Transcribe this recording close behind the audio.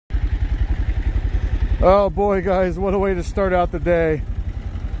Oh boy, guys, what a way to start out the day.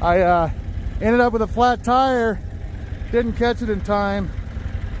 I ended up with a flat tire, didn't catch it in time,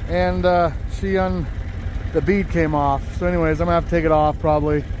 and the bead came off. So anyways, I'm gonna have to take it off,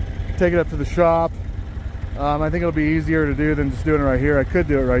 probably take it up to the shop. I think it'll be easier to do than just doing it right here. I could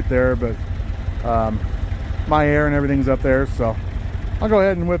do it right there, but my air and everything's up there, so I'll go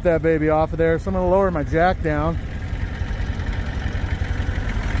ahead and whip that baby off of there. So I'm gonna lower my jack down.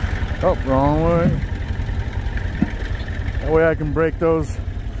 Oh, wrong way. That way I can break those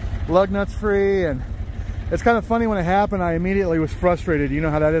lug nuts free. And it's kind of funny, when it happened, I immediately was frustrated. You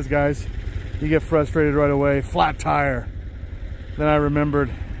know how that is, guys. You get frustrated right away. Flat tire. Then I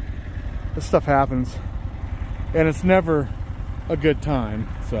remembered this stuff happens, and it's never a good time.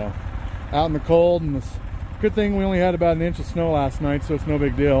 So out in the cold, and this good thing we only had about an inch of snow last night, so it's no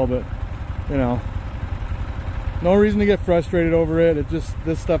big deal. But you know, no reason to get frustrated over it. It just,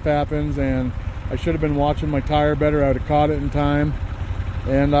 this stuff happens, and I should have been watching my tire better. I would have caught it in time,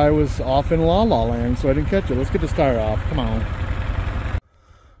 and I was off in la la land, so I didn't catch it. Let's get this tire off. Come on.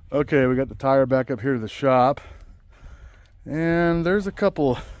 Okay, we got the tire back up here to the shop, and there's a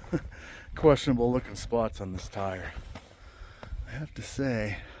couple questionable looking spots on this tire. I have to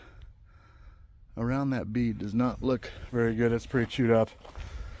say, around that bead does not look very good. It's pretty chewed up,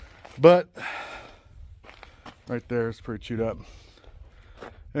 but right there it's pretty chewed up.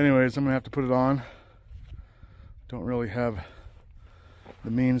 Anyways, I'm gonna have to put it on. Don't really have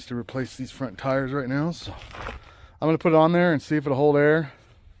the means to replace these front tires right now, so I'm gonna put it on there and see if it'll hold air,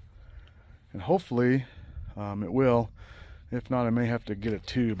 and hopefully it will. If not, I may have to get a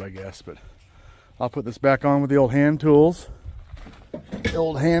tube, I guess. But I'll put this back on with the old hand tools,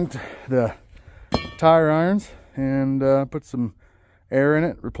 the tire irons, and put some air in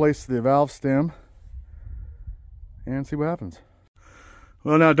it, replace the valve stem, and see what happens.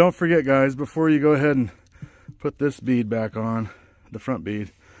 Well, now don't forget, guys, before you go ahead and put this bead back on, the front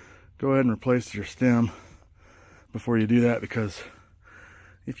bead, go ahead and replace your stem before you do that, because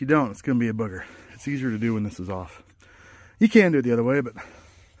if you don't, it's going to be a booger. It's easier to do when this is off. You can do it the other way, but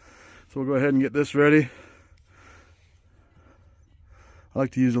so we'll go ahead and get this ready. I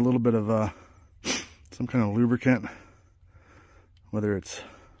like to use a little bit of some kind of lubricant, whether it's,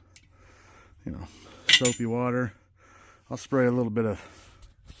 you know, soapy water. I'll spray a little bit of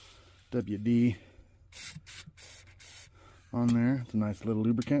WD on there. It's a nice little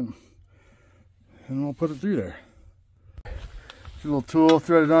lubricant, and we'll put it through there. Just a little tool,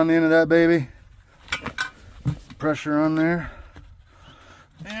 thread it on the end of that baby. Some pressure on there,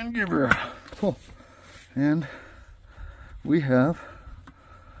 and give her a pull. And we have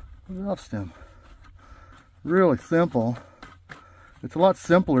a valve stem. Really simple. It's a lot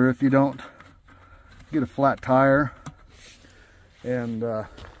simpler if you don't get a flat tire and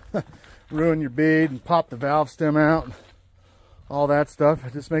ruin your bead and pop the valve stem out, all that stuff.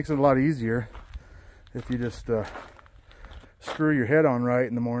 It just makes it a lot easier if you just screw your head on right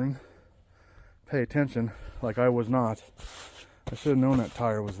in the morning. Pay attention, like I was not. I should have known that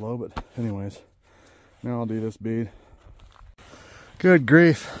tire was low, but anyways, now I'll do this bead. Good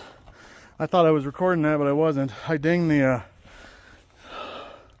grief. I thought I was recording that, but I wasn't. I dinged a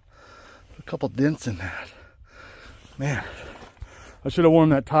couple dents in that. Man, I should have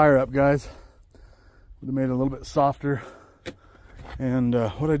warmed that tire up, guys. Would have made it a little bit softer. And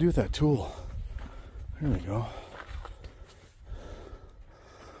what do I do with that tool? There we go.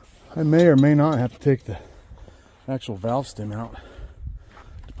 I may or may not have to take the actual valve stem out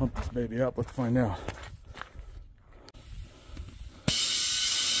to pump this baby up. Let's find out.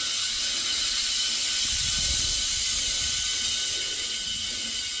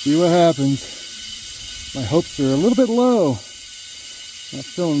 See what happens. My hopes are a little bit low. Not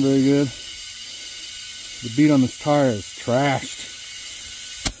feeling very good. The bead on this tire is trashed.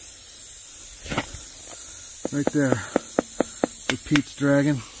 Right there. The Pete's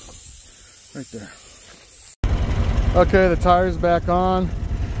dragging. Right there. Okay, the tire's back on.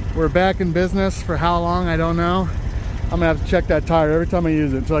 We're back in business. For how long, I don't know. I'm gonna have to check that tire every time I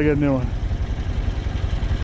use it until I get a new one.